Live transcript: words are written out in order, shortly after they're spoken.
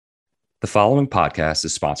The following podcast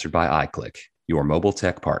is sponsored by iClick, your mobile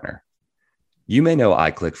tech partner. You may know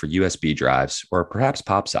iClick for USB drives or perhaps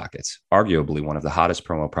pop sockets, arguably one of the hottest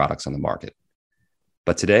promo products on the market.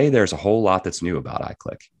 But today, there's a whole lot that's new about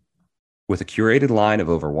iClick. With a curated line of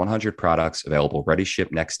over 100 products available ready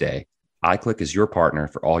ship next day, iClick is your partner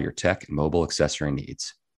for all your tech and mobile accessory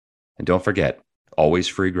needs. And don't forget, always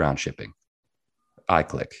free ground shipping.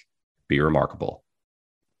 iClick, be remarkable.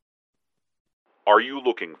 Are you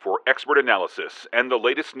looking for expert analysis and the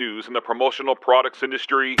latest news in the promotional products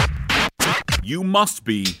industry? You must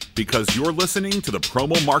be, because you're listening to the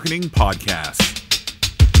Promo Marketing Podcast.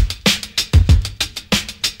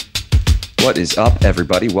 What is up,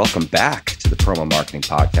 everybody? Welcome back to the Promo Marketing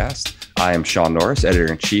Podcast. I am Sean Norris,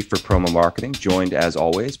 Editor-in-Chief for Promo Marketing, joined as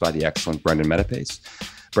always by the excellent Brendan Metapace.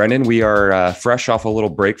 Brendan, we are fresh off a little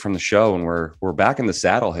break from the show, and we're back in the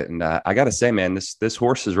saddle. And I got to say, man, this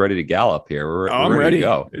horse is ready to gallop here. We're ready to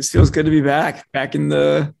go. It feels good to be back in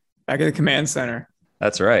the command center.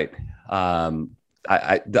 That's right.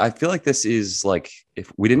 I feel like this is like, if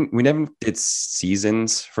we never did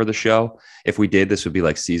seasons for the show. If we did, this would be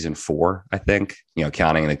like season 4, I think. You know,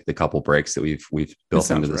 counting the couple breaks that we've built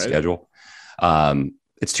into the schedule.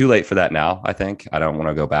 It's too late for that now, I think. I don't want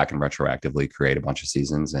to go back and retroactively create a bunch of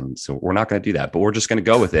seasons. And so we're not going to do that, but we're just going to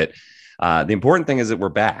go with it. The important thing is that we're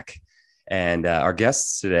back. And our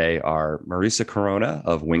guests today are Marisa Corona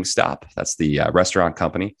of Wingstop. That's the restaurant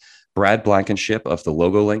company. Brad Blankenship of the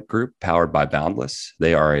LogoLink Group, powered by Boundless.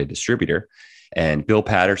 They are a distributor. And Bill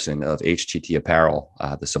Patterson of HTT Apparel,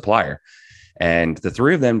 the supplier. And the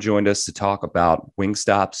three of them joined us to talk about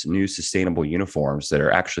Wingstop's new sustainable uniforms that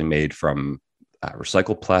are actually made from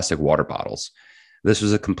recycled plastic water bottles. This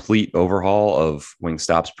was a complete overhaul of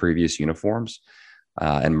Wingstop's previous uniforms.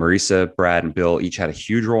 And Marisa, Brad, and Bill each had a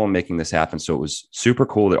huge role in making this happen. So it was super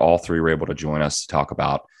cool that all three were able to join us to talk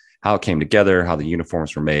about how it came together, how the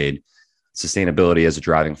uniforms were made, sustainability as a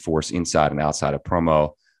driving force inside and outside of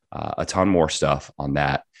promo, a ton more stuff on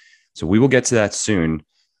that. So we will get to that soon.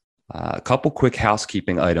 A couple quick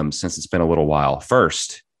housekeeping items since it's been a little while.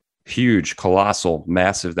 First, huge, colossal,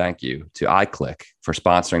 massive thank you to iClick for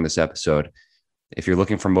sponsoring this episode. If you're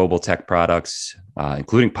looking for mobile tech products,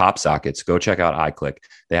 including pop sockets, go check out iClick.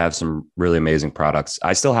 They have some really amazing products.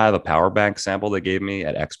 I still have a power bank sample they gave me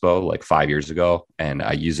at Expo like 5 years ago, and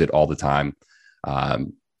I use it all the time.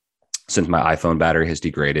 Since my iPhone battery has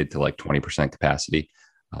degraded to like 20% capacity.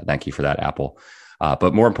 Thank you for that, Apple.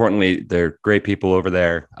 But more importantly, they're great people over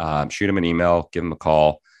there. Shoot them an email, give them a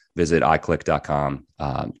call. Visit iClick.com.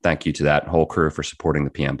 Thank you to that whole crew for supporting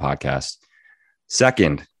the PM podcast.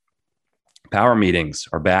 Second, power meetings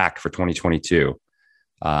are back for 2022.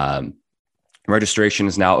 Registration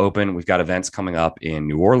is now open. We've got events coming up in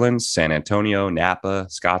New Orleans, San Antonio, Napa,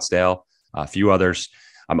 Scottsdale, a few others.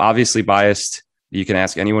 I'm obviously biased. You can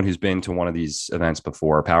ask anyone who's been to one of these events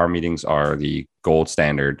before. Power meetings are the gold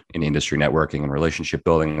standard in industry networking and relationship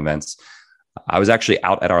building events. I was actually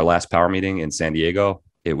out at our last power meeting in San Diego.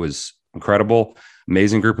 It was incredible,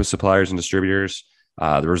 amazing group of suppliers and distributors.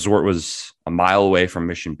 The resort was a mile away from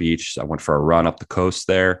Mission Beach. So I went for a run up the coast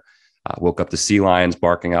there. Woke up to sea lions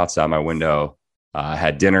barking outside my window.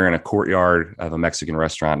 Had dinner in a courtyard of a Mexican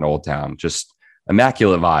restaurant in Old Town. Just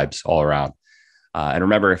immaculate vibes all around. And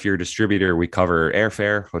remember, if you're a distributor, we cover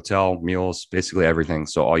airfare, hotel, meals, basically everything.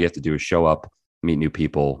 So all you have to do is show up, meet new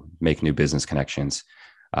people, make new business connections.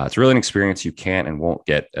 It's really an experience you can't and won't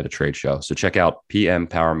get at a trade show. So check out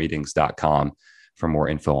pmpowermeetings.com for more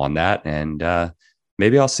info on that. And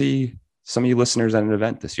maybe I'll see some of you listeners at an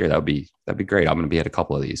event this year. That'd be great. I'm going to be at a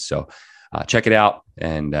couple of these. So check it out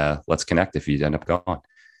and let's connect if you end up going.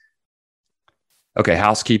 Okay,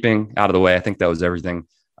 housekeeping out of the way. I think that was everything.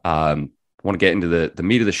 I want to get into the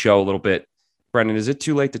meat of the show a little bit. Brendan, is it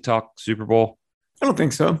too late to talk Super Bowl? I don't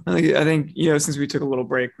think so. I think since we took a little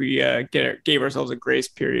break, we gave ourselves a grace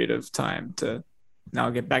period of time to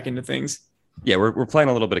now get back into things. Yeah, we're playing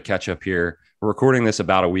a little bit of catch up here. We're recording this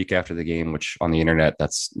about a week after the game, which on the internet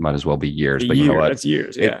might as well be years. But you know what? That's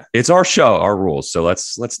years. Yeah, it's our show, our rules. So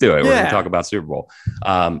let's do it. Yeah. We're going to talk about Super Bowl.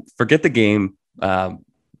 Forget the game.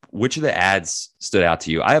 Which of the ads stood out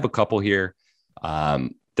to you? I have a couple here.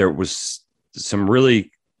 There was some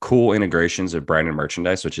really cool integrations of branded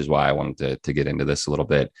merchandise, which is why I wanted to get into this a little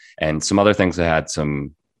bit, and some other things that had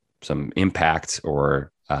some impact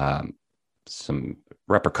or some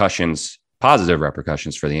repercussions, positive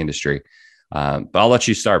repercussions for the industry. But I'll let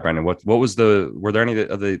you start, Brendan. Were there any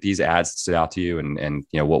of these ads that stood out to you, and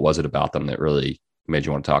what was it about them that really made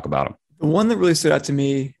you want to talk about them? The one that really stood out to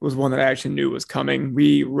me was one that I actually knew was coming.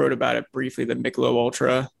 We wrote about it briefly, the Michelob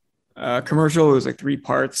Ultra commercial. It was like 3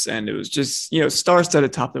 parts, and it was just,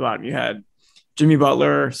 star-studded top to bottom. You had Jimmy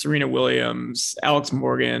Butler, Serena Williams, Alex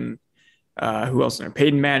Morgan, who else in there?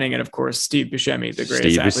 Peyton Manning, and of course Steve Buscemi, the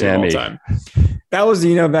greatest athlete of all time. That was,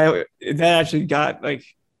 that actually got like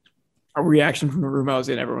a reaction from the room I was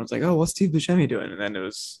in. Everyone's like, "Oh, what's Steve Buscemi doing?" And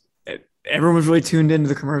then everyone was really tuned into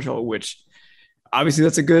the commercial, which obviously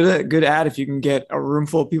that's a good ad if you can get a room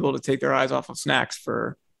full of people to take their eyes off of snacks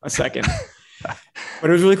for a second. But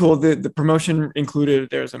it was really cool. The promotion included,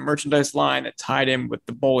 there's a merchandise line that tied in with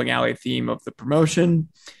the bowling alley theme of the promotion,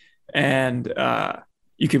 and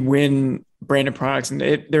you could win branded products. And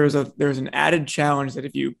there was an added challenge that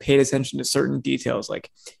if you paid attention to certain details,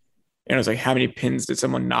 like, it was like how many pins did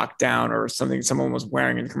someone knock down or something someone was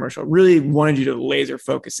wearing in the commercial, really wanted you to laser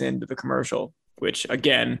focus into the commercial, which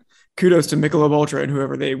again, kudos to Michelob Ultra and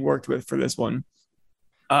whoever they worked with for this one.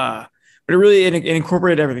 But it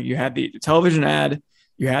incorporated everything. You had the television ad,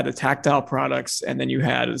 you had the tactile products, and then you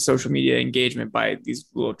had the social media engagement by these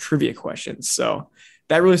little trivia questions. So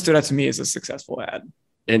that really stood out to me as a successful ad.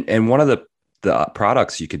 And one of the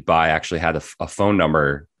products you could buy actually had a phone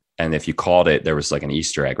number. And if you called it, there was like an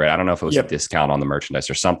Easter egg, right? I don't know if it was a discount on the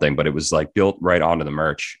merchandise or something, but it was like built right onto the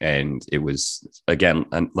merch. And it was, again,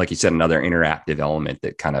 like you said, another interactive element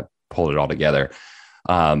that kind of pulled it all together.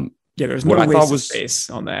 There's no waste of space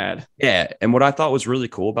on the ad. Yeah. And what I thought was really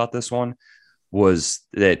cool about this one was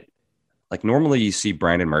that, like, normally you see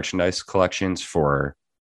branded merchandise collections for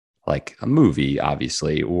like a movie,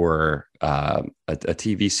 obviously, or a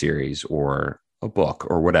TV series or a book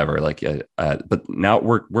or whatever, but now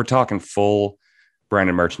we're talking full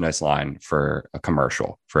branded merchandise line for a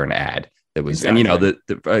commercial, for an ad that was, exactly. And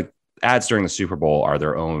the ads during the Super Bowl are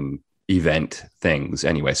their own event things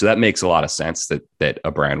anyway. So that makes a lot of sense that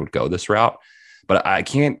a brand would go this route, but I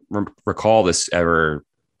can't recall this ever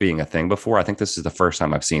being a thing before. I think this is the first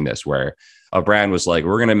time I've seen this, where a brand was like,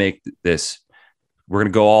 we're going to make this, we're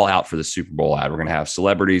going to go all out for the Super Bowl ad. We're going to have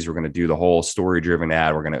celebrities. We're going to do the whole story-driven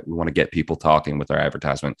ad. We want to get people talking with our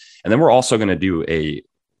advertisement. And then we're also going to do a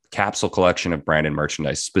capsule collection of branded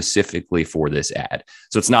merchandise specifically for this ad.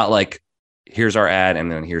 So it's not like, here's our ad, and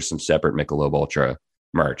then here's some separate Michelob Ultra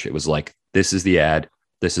merch. It was like, this is the ad.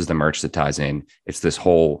 This is the merch that ties in. It's this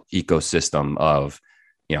whole ecosystem of,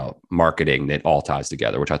 marketing that all ties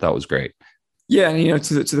together, which I thought was great. Yeah. And,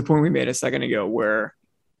 to the point we made a second ago, where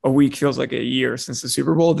a week feels like a year since the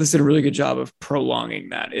Super Bowl, this did a really good job of prolonging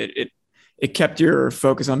that. It kept your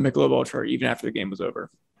focus on Michelob Ultra even after the game was over.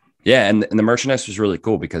 Yeah, and the merchandise was really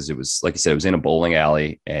cool because it was, like you said, it was in a bowling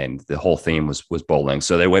alley, and the whole theme was bowling.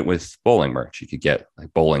 So they went with bowling merch. You could get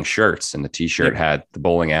like bowling shirts, and the T-shirt had the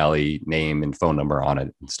bowling alley name and phone number on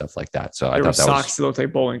it and stuff like that. So I thought that socks that looked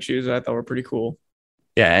like bowling shoes that I thought were pretty cool.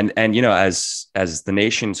 Yeah, and as the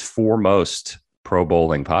nation's foremost pro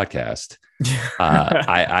bowling podcast,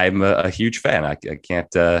 I'm a huge fan. I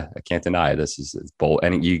can't deny this is bowl.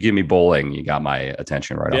 And you give me bowling, you got my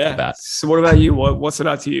attention right off the bat. So what about you? What stood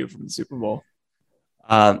out to you from the Super Bowl?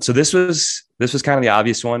 So this was kind of the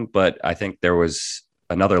obvious one, but I think there was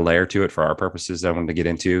another layer to it for our purposes that I wanted to get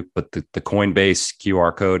into. But the Coinbase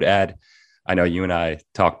QR code ad, I know you and I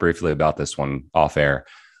talked briefly about this one off air.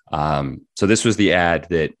 So this was the ad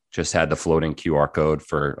that just had the floating QR code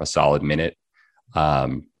for a solid minute.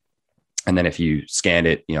 And then if you scanned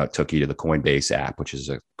it, it took you to the Coinbase app, which is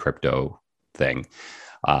a crypto thing.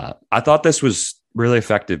 I thought this was really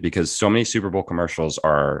effective because so many Super Bowl commercials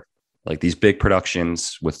are like these big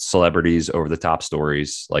productions with celebrities over the top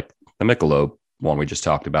stories, like the Michelob one we just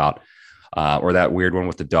talked about, or that weird one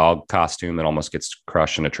with the dog costume that almost gets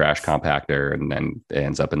crushed in a trash compactor and then it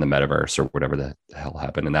ends up in the metaverse or whatever the hell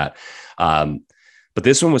happened in that. But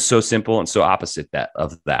this one was so simple and so opposite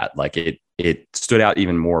of that. Like it stood out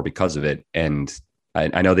even more because of it. And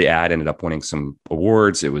I know the ad ended up winning some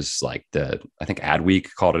awards. It was like I think Adweek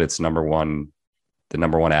called it the number one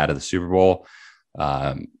ad of the Super Bowl.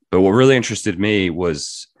 But what really interested me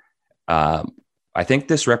was, I think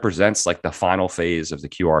this represents like the final phase of the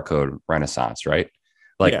QR code renaissance, right?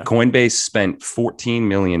 Like Coinbase spent $14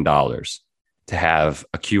 million to have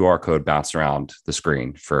a QR code bounce around the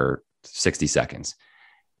screen for 60 seconds.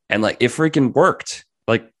 And like, it freaking worked.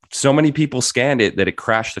 Like, so many people scanned it that it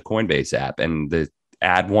crashed the Coinbase app, and the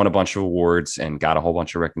ad won a bunch of awards and got a whole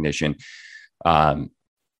bunch of recognition.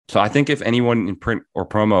 So I think if anyone in print or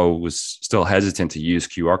promo was still hesitant to use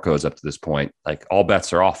QR codes up to this point, like, all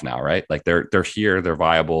bets are off now, right? Like they're here, they're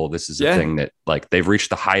viable. This is a thing that, like, they've reached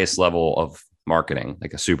the highest level of marketing,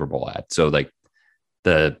 like a Super Bowl ad. So like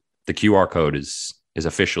the QR code is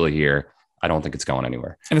officially here. I don't think it's going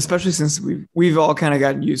anywhere. And especially since we've all kind of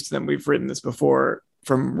gotten used to them. We've written this before.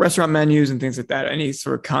 from restaurant menus and things like that, any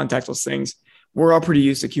sort of contactless things, we're all pretty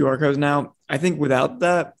used to QR codes now. I think without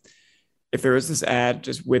that, if there was this ad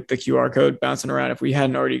just with the QR code bouncing around, if we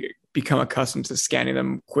hadn't already become accustomed to scanning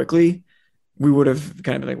them quickly, we would have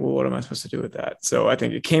kind of been like, well, what am I supposed to do with that? So I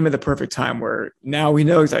think it came at the perfect time where now we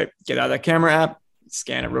know, like, get out of that camera app,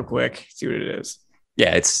 scan it real quick, see what it is.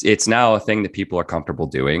 Yeah, it's now a thing that people are comfortable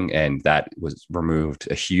doing, and that was removed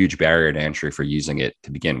a huge barrier to entry for using it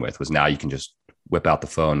to begin with. Was now you can just whip out the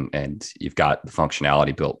phone and you've got the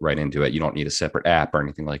functionality built right into it. You don't need a separate app or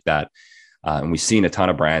anything like that. And we've seen a ton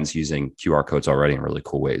of brands using QR codes already in really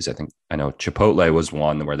cool ways. I know Chipotle was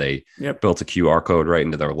one where they built a QR code right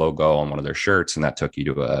into their logo on one of their shirts, and that took you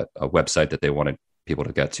to a website that they wanted people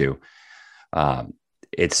to get to.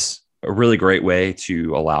 It's a really great way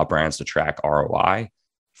to allow brands to track ROI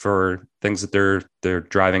for things that they're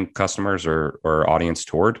driving customers or audience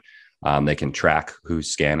toward. They can track who's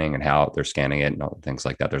scanning and how they're scanning it and things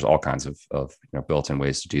like that. There's all kinds of built-in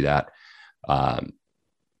ways to do that.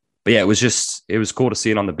 But yeah, it was cool to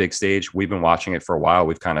see it on the big stage. We've been watching it for a while.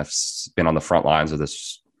 We've kind of been on the front lines of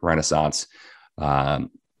this renaissance. And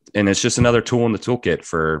it's just another tool in the toolkit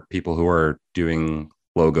for people who are doing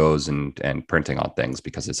logos and printing on things,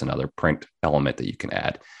 because it's another print element that you can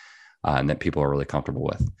add and that people are really comfortable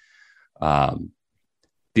with.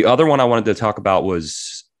 The other one I wanted to talk about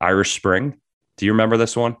was Irish Spring. Do you remember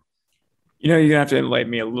this one? You're going to have to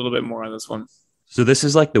enlighten me a little bit more on this one. So this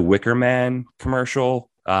is like the Wicker Man commercial.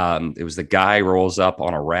 It was the guy rolls up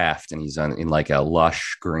on a raft and he's in like a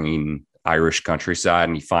lush green Irish countryside,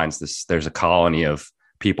 and he finds there's a colony of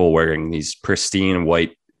people wearing these pristine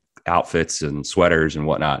white outfits and sweaters and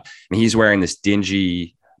whatnot, and he's wearing this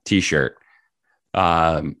dingy t-shirt,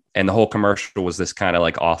 and the whole commercial was this kind of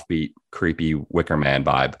like offbeat, creepy Wicker Man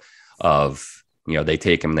vibe of, they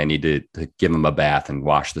take him, they need to give him a bath and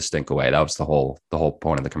wash the stink away. That was the whole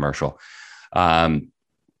point of the commercial.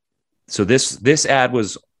 So this ad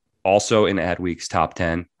was also in Adweek's top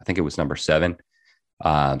 10. I think it was number 7.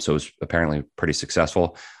 So it was apparently pretty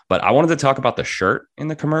successful. But I wanted to talk about the shirt in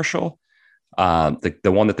the commercial, the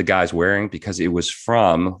one that the guy's wearing, because it was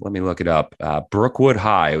from, let me look it up, Brookwood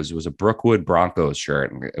High. It was a Brookwood Broncos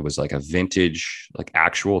shirt. It was like a vintage, like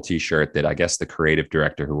actual T-shirt that I guess the creative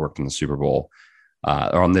director who worked in the Super Bowl,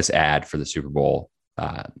 or on this ad for the Super Bowl,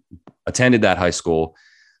 attended that high school,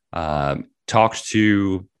 talked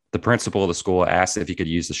to the principal of the school, asked if he could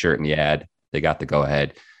use the shirt in the ad. They got the go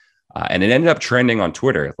ahead. And it ended up trending on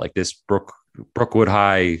Twitter. Like this Brookwood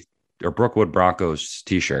High or Brookwood Broncos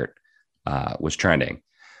t-shirt was trending.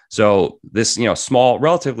 So this,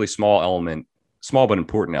 relatively small but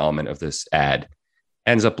important element of this ad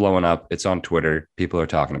ends up blowing up. It's on Twitter. People are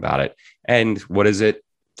talking about it. And what is it?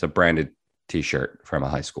 It's a branded t-shirt from a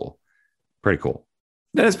high school. Pretty cool.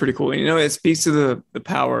 That is pretty cool. It speaks to the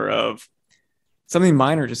power of something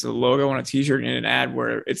minor, just a logo on a t-shirt in an ad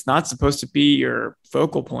where it's not supposed to be your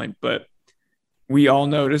focal point, but we all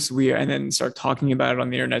notice and then start talking about it on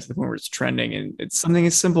the internet to the point where it's trending. And it's something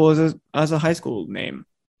as simple as a high school name.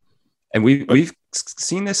 And we've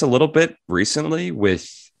seen this a little bit recently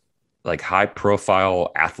with like high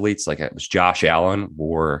profile athletes. Like it was Josh Allen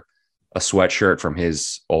wore a sweatshirt from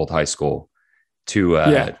his old high school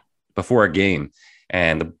to before a game.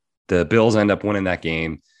 And the Bills end up winning that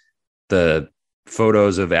game. The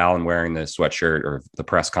photos of Allen wearing the sweatshirt, or the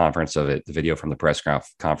press conference of it, the video from the press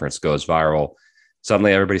conference goes viral.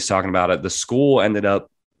 Suddenly everybody's talking about it. The school ended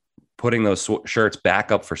up putting those shirts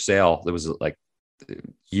back up for sale. It was like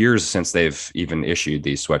years since they've even issued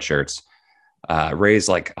these sweatshirts, raised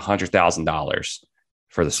like $100,000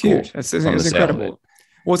 for the school. Huge. That's incredible.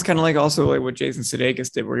 Well, it's kind of like also like what Jason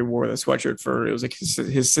Sudeikis did, where he wore the sweatshirt for, it was like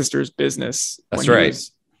his sister's business. That's right. He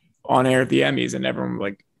was on air at the Emmys, and everyone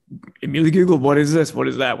like immediately Googled, what is this? What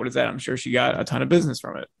is that? What is that? I'm sure she got a ton of business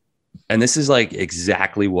from it. And this is like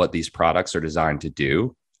exactly what these products are designed to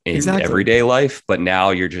do in everyday life. But now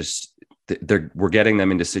we're getting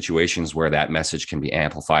them into situations where that message can be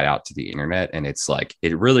amplified out to the internet. And it's like,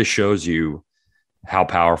 it really shows you how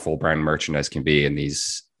powerful brand merchandise can be in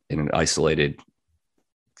an isolated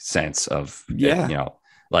sense of,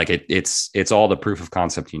 it's all the proof of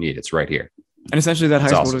concept you need. It's right here. And essentially that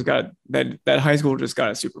high school just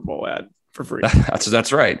got a Super Bowl ad for free.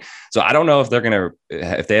 That's right. So I don't know if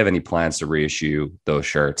if they have any plans to reissue those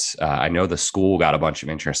shirts. I know the school got a bunch of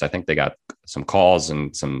interest. I think they got some calls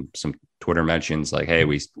and some Twitter mentions like, hey,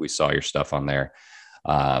 we saw your stuff on there.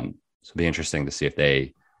 So it'd be interesting to see if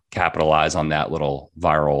they capitalize on that little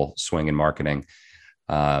viral swing in marketing.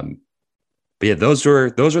 But yeah, those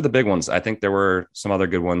are the big ones. I think there were some other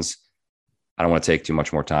good ones. I don't want to take too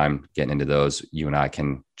much more time getting into those. You and I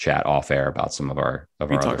can chat off air about some of our We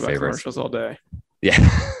talk other about favorites. commercials all day. Yeah,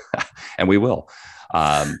 and we will.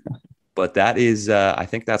 But that is, I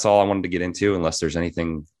think that's all I wanted to get into, unless there's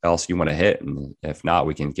anything else you want to hit. And if not,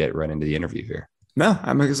 we can get right into the interview here. No,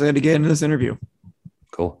 I'm excited to get into this interview.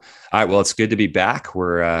 Cool. All right. Well, it's good to be back.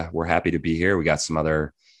 We're happy to be here. We got some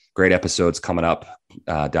other great episodes coming up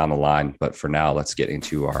down the line. But for now, let's get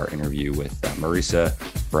into our interview with Marisa,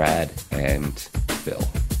 Brad, and Bill.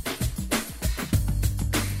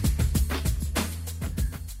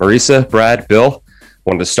 Marisa, Brad, Bill,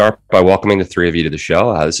 wanted to start by welcoming the three of you to the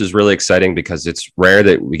show. This is really exciting because it's rare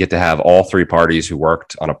that we get to have all three parties who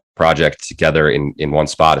worked on a project together in one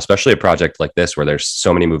spot, especially a project like this where there's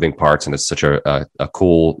so many moving parts and it's such a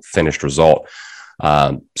cool finished result.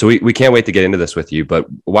 So we can't wait to get into this with you, but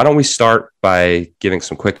why don't we start by giving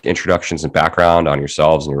some quick introductions and background on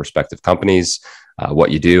yourselves and your respective companies,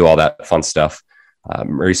 what you do, all that fun stuff.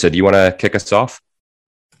 Marisa, do you want to kick us off?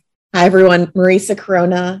 Hi, everyone. Marisa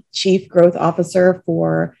Corona, Chief Growth Officer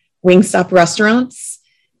for Wingstop Restaurants.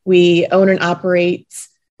 We own and operate,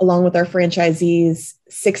 along with our franchisees,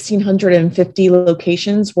 1,650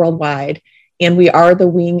 locations worldwide, and we are the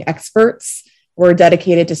wing experts. We're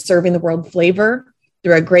dedicated to serving the world flavor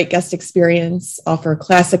through a great guest experience, offer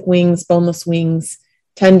classic wings, boneless wings,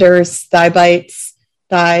 tenders, thigh bites,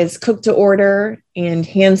 thighs, cooked to order, and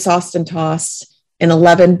hand sauced and tossed in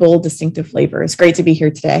 11 bold, distinctive flavors. Great to be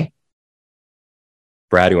here today.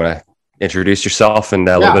 Brad, you want to introduce yourself and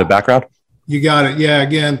a little bit of background? You got it. Yeah.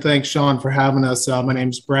 Again, thanks, Sean, for having us. My name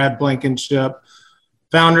is Brad Blankenship,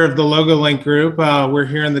 founder of the LogoLink Group. We're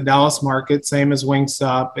here in the Dallas market, same as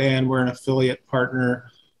Wingstop, and we're an affiliate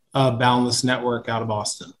partner of Boundless Network out of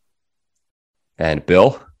Austin. And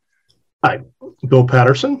Bill? Hi, Bill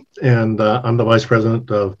Patterson, and I'm the Vice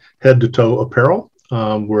President of Head to Toe Apparel.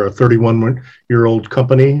 We're a 31-year-old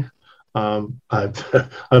company.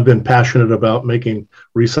 I've been passionate about making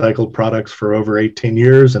recycled products for over 18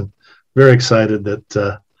 years, and very excited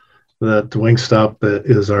that Wingstop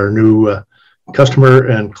is our new customer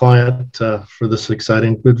and client for this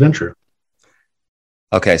exciting adventure.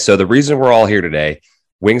 Okay, so the reason we're all here today,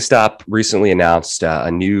 Wingstop recently announced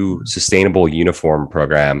a new sustainable uniform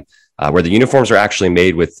program where the uniforms are actually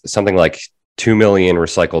made with something like 2 million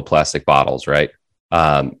recycled plastic bottles, right?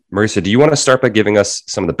 Marisa, do you want to start by giving us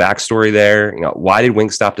some of the backstory there? You know, why did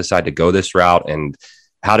Wingstop decide to go this route, and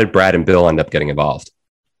how did Brad and Bill end up getting involved?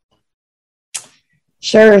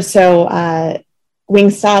 Sure. So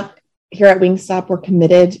Wingstop, here at Wingstop, we're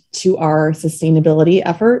committed to our sustainability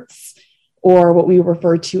efforts, or what we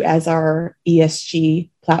refer to as our ESG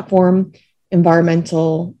platform,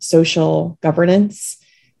 environmental, social governance.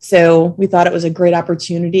 So we thought it was a great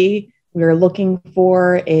opportunity. We were looking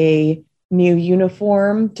for a new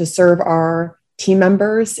uniform to serve our team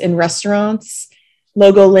members in restaurants.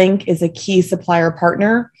 LogoLink is a key supplier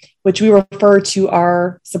partner, which we refer to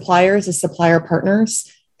our suppliers as supplier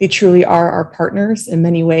partners. They truly are our partners in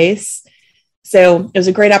many ways. So it was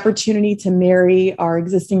a great opportunity to marry our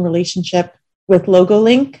existing relationship with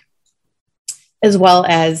LogoLink, as well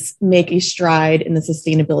as make a stride in the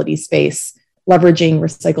sustainability space, leveraging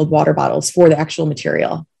recycled water bottles for the actual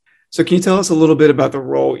material. So can you tell us a little bit about the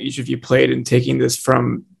role each of you played in taking this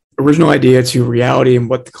from original idea to reality, and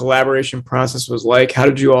what the collaboration process was like? How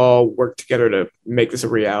did you all work together to make this a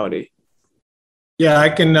reality? Yeah, I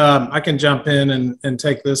can jump in and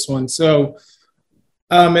take this one. So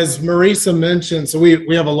as Marisa mentioned, so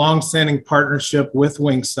we have a long-standing partnership with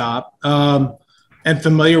Wingstop and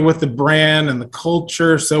familiar with the brand and the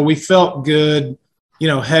culture. So we felt good,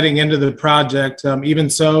 heading into the project. Even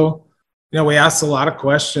so, we asked a lot of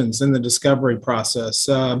questions in the discovery process.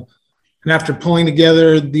 And after pulling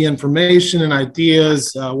together the information and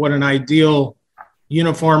ideas, what an ideal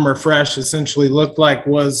uniform refresh essentially looked like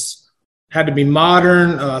had to be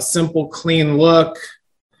modern, simple, clean look,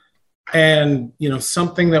 and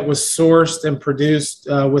something that was sourced and produced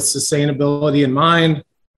with sustainability in mind,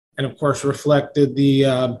 and of course reflected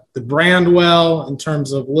the brand well in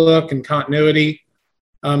terms of look and continuity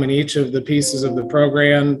in each of the pieces of the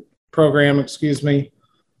program,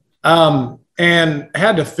 and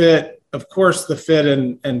had to fit. Of course, the fit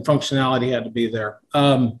and functionality had to be there.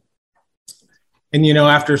 And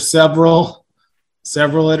after several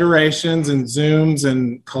iterations and Zooms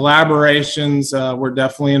and collaborations, we're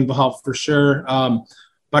definitely involved for sure.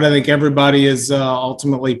 But I think everybody is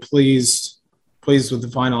ultimately pleased with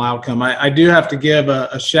the final outcome. I do have to give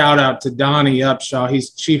a shout out to Donnie Upshaw.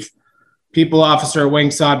 He's Chief People Officer at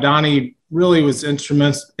Wingstop. Donnie really was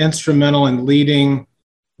instrumental in leading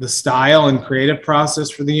the style and creative process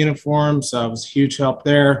for the uniform. So it was a huge help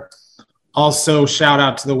there. Also, shout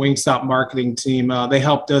out to the Wingstop marketing team. They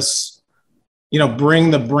helped us, bring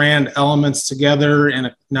the brand elements together in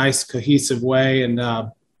a nice, cohesive way. And,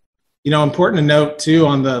 important to note, too,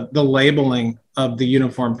 on the labeling of the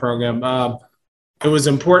uniform program, it was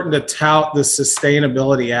important to tout the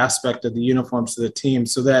sustainability aspect of the uniforms to the team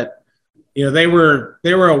so that, they were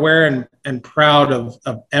aware and proud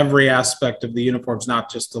of every aspect of the uniforms, not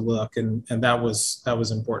just the look. And that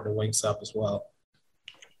was important to Wingstop as well.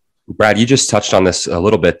 Brad, you just touched on this a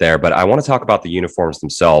little bit there, but I want to talk about the uniforms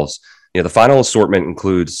themselves. The final assortment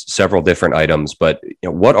includes several different items, but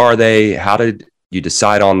what are they? How did you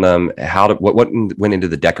decide on them? What went into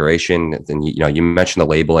the decoration? And you mentioned the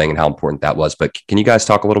labeling and how important that was, but can you guys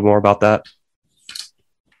talk a little more about that?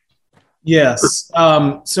 Yes.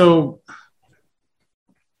 So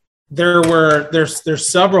there's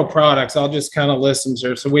several products. I'll just kind of list them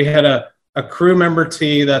here. So we had a crew member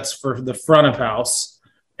tee that's for the front of house,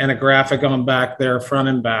 and a graphic on back there, front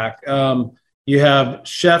and back. You have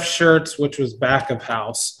chef shirts, which was back of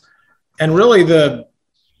house. And really the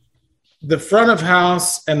front of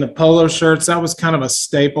house and the polo shirts, that was kind of a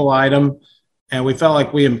staple item. And we felt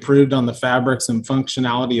like we improved on the fabrics and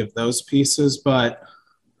functionality of those pieces. But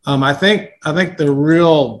I think the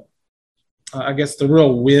real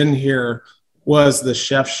win here was the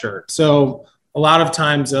chef shirt. So a lot of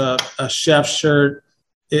times a chef shirt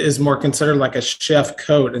is more considered like a chef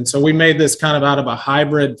coat. And so we made this kind of out of a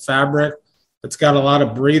hybrid fabric that's got a lot of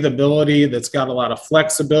breathability, that's got a lot of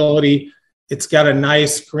flexibility. It's got a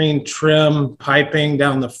nice green trim piping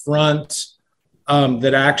down the front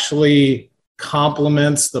that actually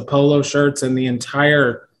complements the polo shirts and the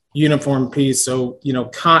entire uniform piece. So,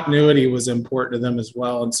 continuity was important to them as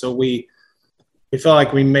well. And so we felt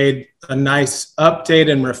like we made a nice update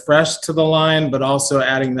and refresh to the line, but also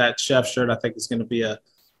adding that chef shirt, I think, is going to be a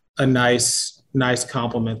nice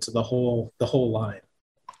compliment to the whole line.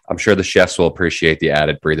 I'm sure the chefs will appreciate the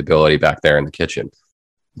added breathability back there in the kitchen.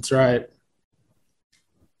 That's right.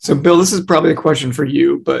 So Bill, this is probably a question for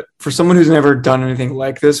you, but for someone who's never done anything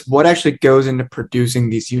like this, what actually goes into producing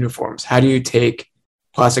these uniforms? How do you take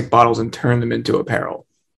plastic bottles and turn them into apparel?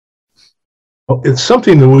 Well, it's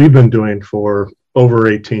something that we've been doing for over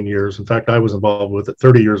 18 years. In fact, I was involved with it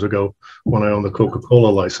 30 years ago when I owned the Coca-Cola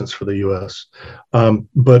license for the U.S.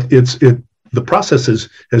 But the process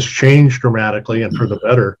has changed dramatically and for the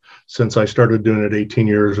better since I started doing it 18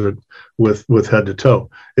 years with Head to Toe.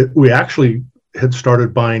 We actually had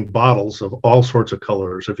started buying bottles of all sorts of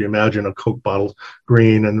colors. If you imagine a Coke bottle,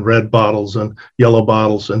 green and red bottles and yellow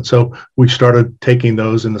bottles. And so we started taking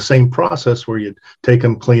those in the same process where you'd take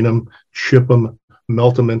them, clean them, ship them,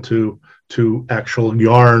 melt them into actual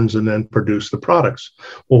yarns and then produce the products.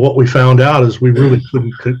 Well, what we found out is we really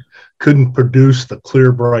couldn't produce the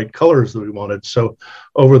clear, bright colors that we wanted. So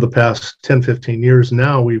over the past 10, 15 years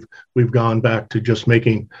now, we've gone back to just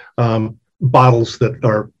making bottles that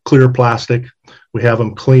are clear plastic. We have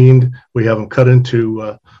them cleaned. We have them cut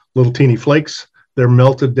into little teeny flakes. They're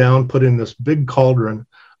melted down, put in this big cauldron.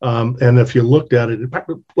 And if you looked at it,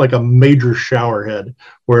 like a major shower head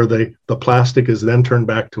where the plastic is then turned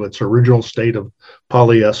back to its original state of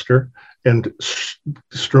polyester and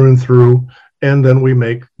strewn through, and then we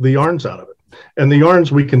make the yarns out of it. And the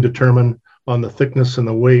yarns we can determine on the thickness and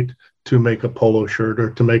the weight to make a polo shirt or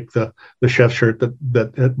to make the chef shirt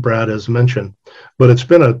that Brad has mentioned. But it's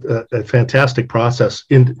been a fantastic process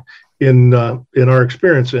in our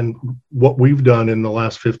experience. And what we've done in the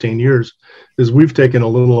last 15 years is we've taken a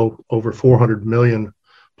little over 400 million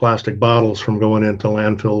plastic bottles from going into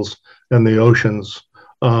landfills and the oceans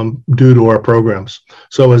due to our programs.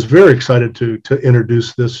 So I was very excited to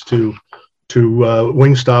introduce this to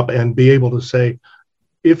Wingstop and be able to say,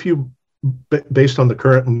 if you, based on the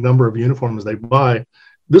current number of uniforms they buy,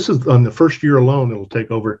 this is on the first year alone, it'll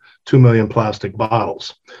take over 2 million plastic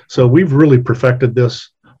bottles. So we've really perfected this.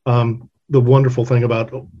 The wonderful thing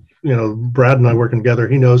about, Brad and I working together,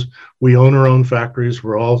 he knows we own our own factories.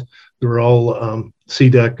 We're all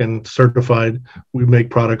CDEC and certified. We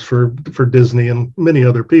make products for Disney and many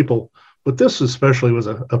other people. But this especially was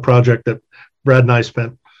a project that Brad and I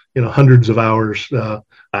spent, hundreds of hours.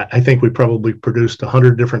 I think we probably produced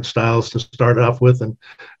 100 different styles to start off with. And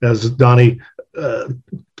as Donnie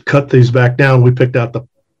cut these back down, we picked out the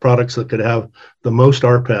products that could have the most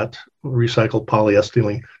RPET, recycled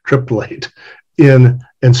polyethylene triplet, in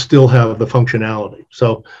and still have the functionality.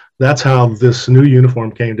 So that's how this new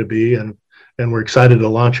uniform came to be. And we're excited to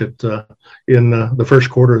launch it in the first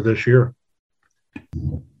quarter of this year.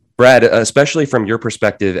 Brad, especially from your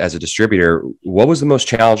perspective as a distributor, what was the most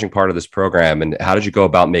challenging part of this program, and how did you go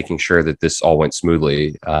about making sure that this all went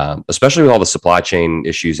smoothly, especially with all the supply chain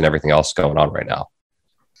issues and everything else going on right now?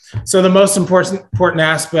 So the most important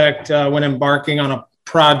aspect when embarking on a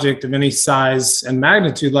project of any size and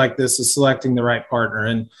magnitude like this is selecting the right partner.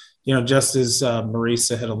 And, just as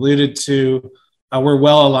Marisa had alluded to, we're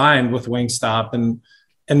well aligned with Wingstop, and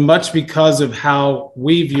much because of how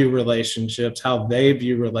we view relationships, how they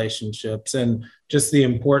view relationships, and just the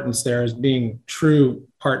importance there as being true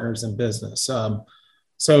partners in business.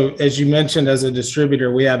 So as you mentioned, as a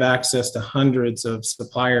distributor, we have access to hundreds of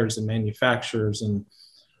suppliers and manufacturers and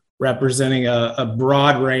representing a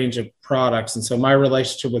broad range of products. And so my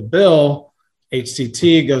relationship with Bill,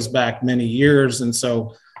 HTT, goes back many years. And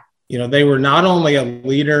so, they were not only a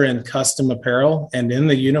leader in custom apparel and in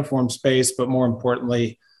the uniform space, but more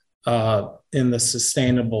importantly, in the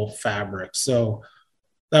sustainable fabric. So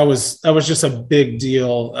that was just a big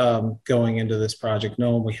deal going into this project,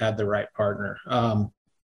 knowing we had the right partner.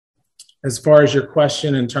 As far as your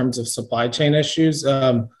question in terms of supply chain issues,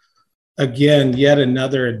 again, yet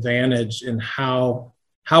another advantage in how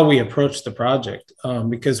we approach the project,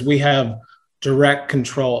 because we have direct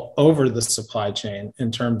control over the supply chain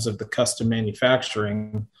in terms of the custom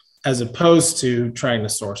manufacturing, as opposed to trying to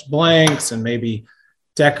source blanks and maybe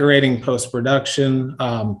decorating post-production.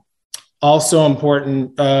 Also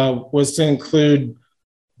important was to include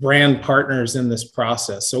brand partners in this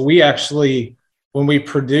process. So we actually, when we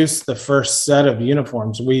produced the first set of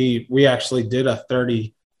uniforms, we actually did a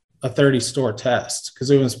 30 store test,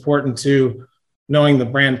 because it was important to knowing the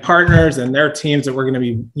brand partners and their teams that were going to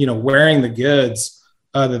be, wearing the goods,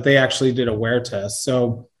 that they actually did a wear test.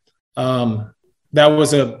 So that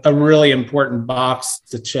was a really important box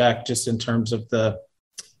to check, just in terms of the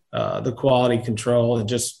quality control and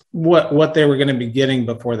just what they were going to be getting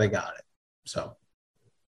before they got it. So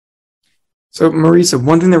Marisa,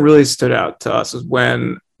 one thing that really stood out to us was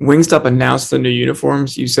when Wingstop announced the new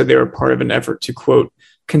uniforms, you said they were part of an effort to, quote,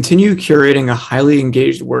 continue curating a highly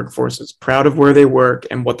engaged workforce that's proud of where they work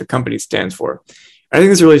and what the company stands for. I think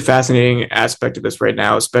it's a really fascinating aspect of this right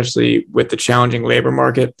now, especially with the challenging labor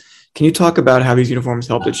market. Can you talk about how these uniforms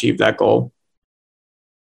helped achieve that goal?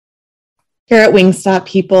 Here at Wingstop,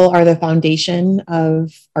 people are the foundation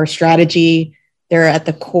of our strategy. They're at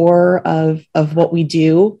the core of what we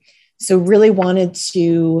do. So really wanted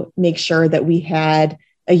to make sure that we had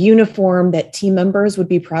a uniform that team members would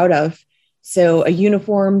be proud of. So a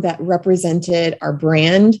uniform that represented our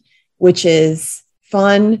brand, which is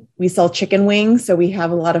fun. We sell chicken wings, so we have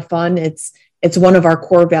a lot of fun. It's one of our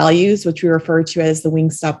core values, which we refer to as the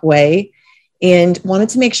Wingstop way. And wanted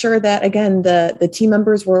to make sure that, again, the team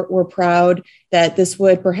members were proud that this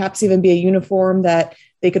would perhaps even be a uniform that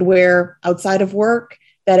they could wear outside of work,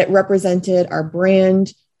 that it represented our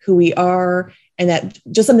brand, who we are, and that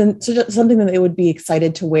just something that they would be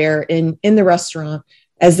excited to wear in the restaurant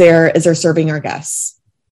as they're serving our guests.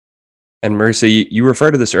 And Marisa, you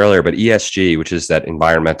referred to this earlier, but ESG, which is that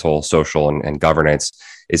environmental, social, and governance,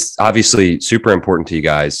 is obviously super important to you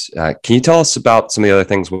guys. Can you tell us about some of the other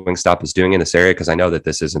things Wingstop is doing in this area? Because I know that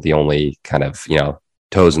this isn't the only kind of,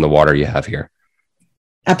 toes in the water you have here.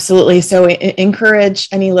 Absolutely. So encourage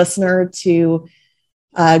any listener to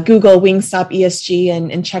Google Wingstop ESG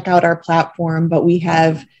and check out our platform. But we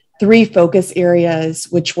have 3 focus areas,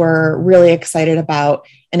 which we're really excited about.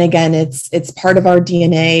 And again, it's part of our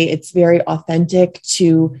DNA. It's very authentic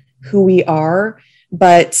to who we are.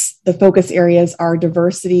 But the focus areas are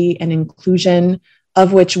diversity and inclusion,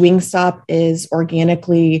 of which Wingstop is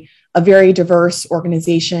organically a very diverse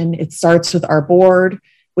organization. It starts with our board,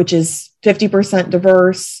 which is 50%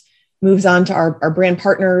 diverse, moves on to our brand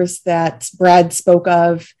partners that Brad spoke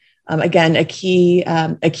of. Again, a key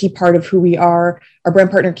part of who we are. Our brand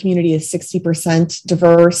partner community is 60%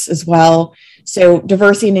 diverse as well. So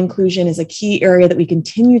diversity and inclusion is a key area that we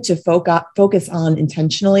continue to focus on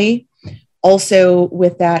intentionally. Also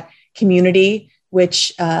with that community,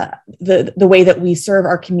 which the way that we serve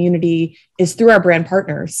our community is through our brand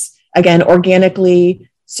partners. Again, organically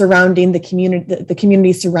surrounding the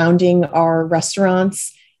community surrounding our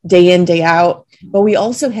restaurants day in, day out. But we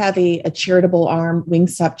also have a charitable arm,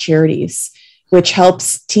 Wingstop Charities, which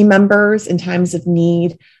helps team members in times of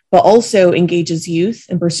need, but also engages youth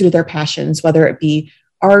in pursuit of their passions, whether it be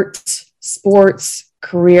art, sports,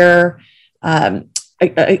 career.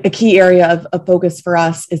 A key area of focus for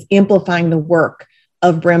us is amplifying the work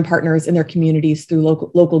of brand partners in their communities through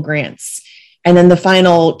local grants. And then the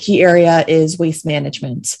final key area is waste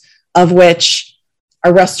management, of which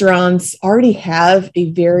our restaurants already have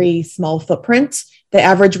a very small footprint. The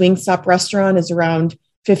average Wingstop restaurant is around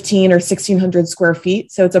 15 or 1600 square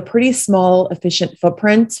feet. So it's a pretty small, efficient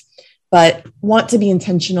footprint, but want to be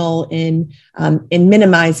intentional in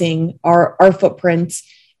minimizing our footprint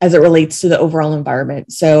as it relates to the overall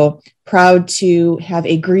environment. So proud to have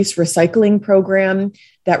a grease recycling program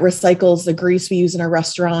that recycles the grease we use in our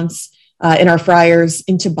restaurants, in our fryers,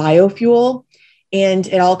 into biofuel. And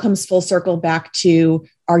it all comes full circle back to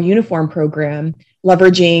our uniform program,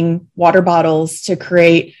 leveraging water bottles to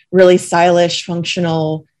create really stylish,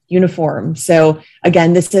 functional uniforms. So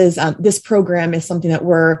again, this program is something that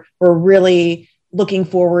we're really looking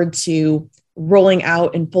forward to rolling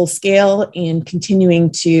out in full scale and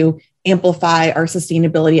continuing to amplify our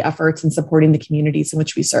sustainability efforts and supporting the communities in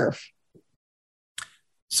which we serve.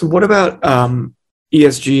 So what about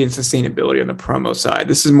ESG and sustainability on the promo side?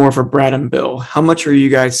 This is more for Brad and Bill. How much are you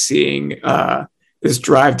guys seeing this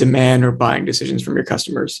drive demand or buying decisions from your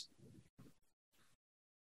customers?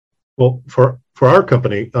 Well, for our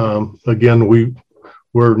company, again,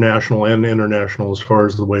 we're national and international as far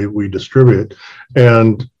as the way we distribute.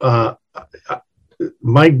 And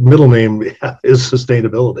my middle name is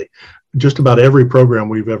sustainability. Just about every program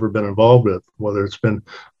we've ever been involved with, whether it's been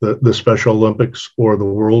the Special Olympics or the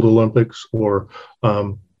World Olympics, or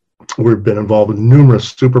we've been involved in numerous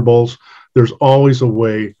Super Bowls, there's always a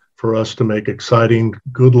way for us to make exciting,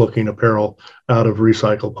 good-looking apparel out of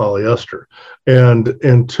recycled polyester.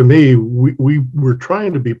 And to me, we're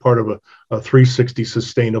trying to be part of a 360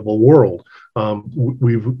 sustainable world.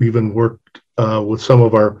 We've even worked with some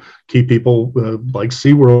of our key people like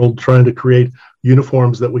SeaWorld, trying to create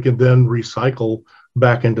uniforms that we can then recycle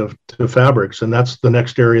back into fabrics. And that's the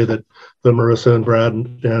next area that Marissa and Brad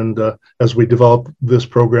and as we develop this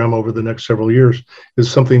program over the next several years,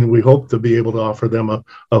 is something that we hope to be able to offer them a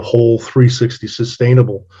whole 360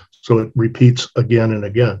 sustainable, so it repeats again and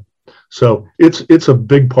again. So it's a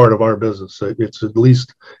big part of our business. It's at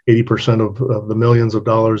least 80% of the millions of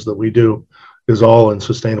dollars that we do is all in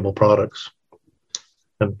sustainable products.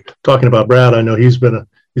 And talking about Brad, I know he's been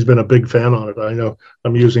a big fan on it. I know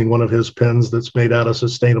I'm using one of his pens that's made out of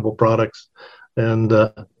sustainable products, and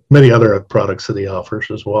many other products that he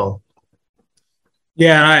offers as well.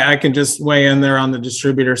 Yeah, I can just weigh in there on the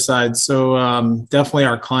distributor side. So definitely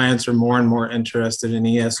our clients are more and more interested in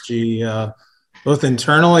ESG, both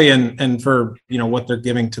internally and for what they're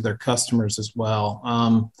giving to their customers as well.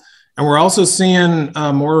 And we're also seeing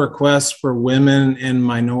more requests for women and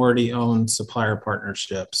minority-owned supplier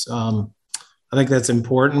partnerships. I think that's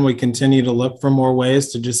important. We continue to look for more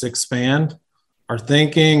ways to just expand our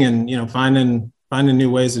thinking and finding new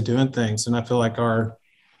ways of doing things. And I feel like our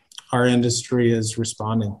industry is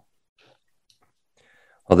responding.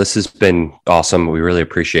 Well, this has been awesome. We really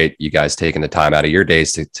appreciate you guys taking the time out of your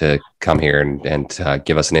days to come here and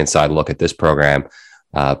give us an inside look at this program.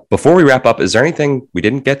 Before we wrap up, is there anything we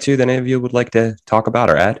didn't get to that any of you would like to talk about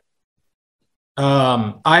or add?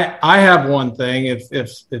 I have one thing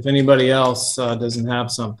if anybody else doesn't have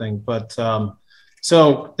something, but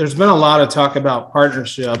so there's been a lot of talk about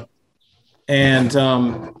partnership, and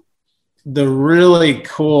the really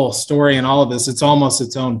cool story in all of this, it's almost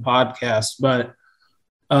its own podcast, but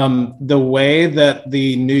the way that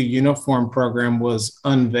the new uniform program was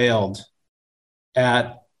unveiled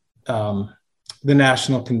at the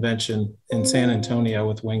national convention in San Antonio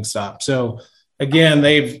with Wingstop. So again,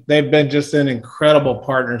 they've been just an incredible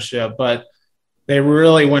partnership, but they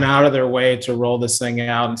really went out of their way to roll this thing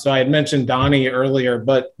out. And so I had mentioned Donnie earlier,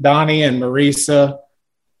 but Donnie and Marissa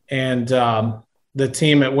and the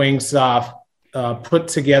team at Wingstop put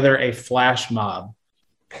together a flash mob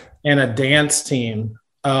and a dance team,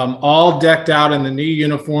 all decked out in the new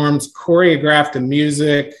uniforms, choreographed to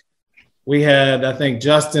music. We had, I think,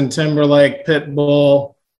 Justin Timberlake,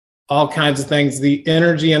 Pitbull, all kinds of things. The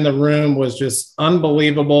energy in the room was just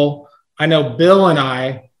unbelievable. I know Bill and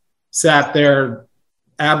I sat there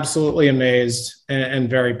absolutely amazed and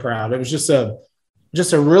very proud. It was just a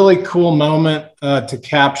really cool moment to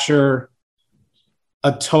capture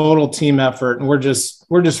a total team effort. And we're just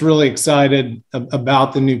really excited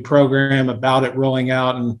about the new program, about it rolling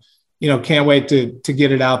out, and, can't wait to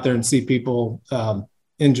get it out there and see people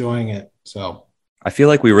enjoying it. So I feel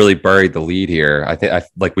like we really buried the lead here. I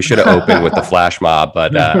think we should have opened with the flash mob,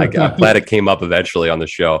 but I'm glad it came up eventually on the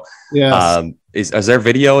show. Yes. Is there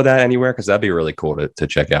video of that anywhere? Because that'd be really cool to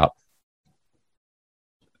check out.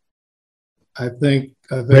 I think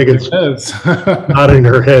Megan's there is. nodding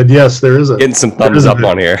her head. Yes, there is. Getting some thumbs up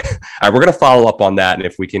on here. All right, we're gonna follow up on that, and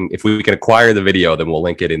if we can acquire the video, then we'll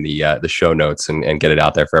link it in the show notes and get it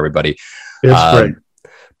out there for everybody. It's great.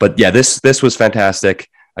 But yeah, this was fantastic.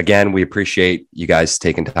 Again, we appreciate you guys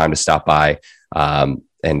taking time to stop by.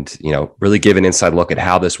 and, you know, really give an inside look at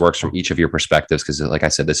how this works from each of your perspectives. Cause like I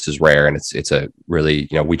said, this is rare, and it's a really,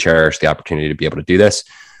 you know, we cherish the opportunity to be able to do this.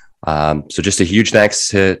 So just a huge thanks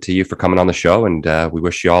to you for coming on the show, and we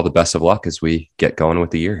wish you all the best of luck as we get going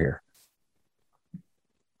with the year here.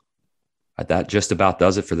 That just about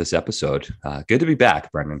does it for this episode. Good to be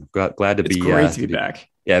back, Brendan. Glad to It's be great to be back.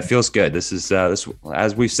 Yeah, it feels good. This is this,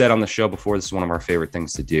 as we've said on the show before, this is one of our favorite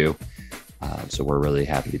things to do. So we're really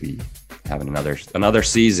happy to be having another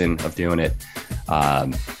season of doing it.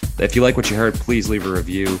 If you like what you heard, please leave a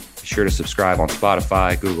review. Be sure to subscribe on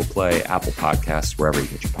Spotify, Google Play, Apple Podcasts, wherever you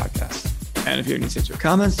get your podcasts. And if you have any tips or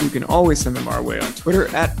comments, you can always send them our way on Twitter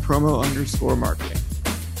at @promo_marketing.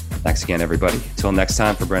 Thanks again, everybody. Until next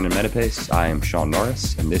time, for Brendan Metapace, I am Sean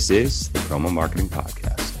Norris, and this is the Promo Marketing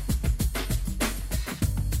Podcast.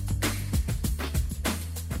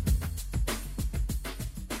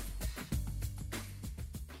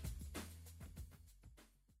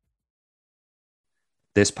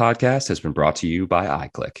 This podcast has been brought to you by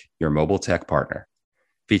iClick, your mobile tech partner,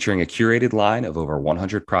 featuring a curated line of over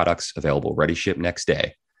 100 products available ready ship next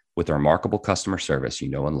day with the remarkable customer service you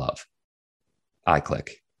know and love. iClick.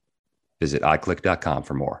 Visit iClick.com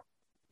for more.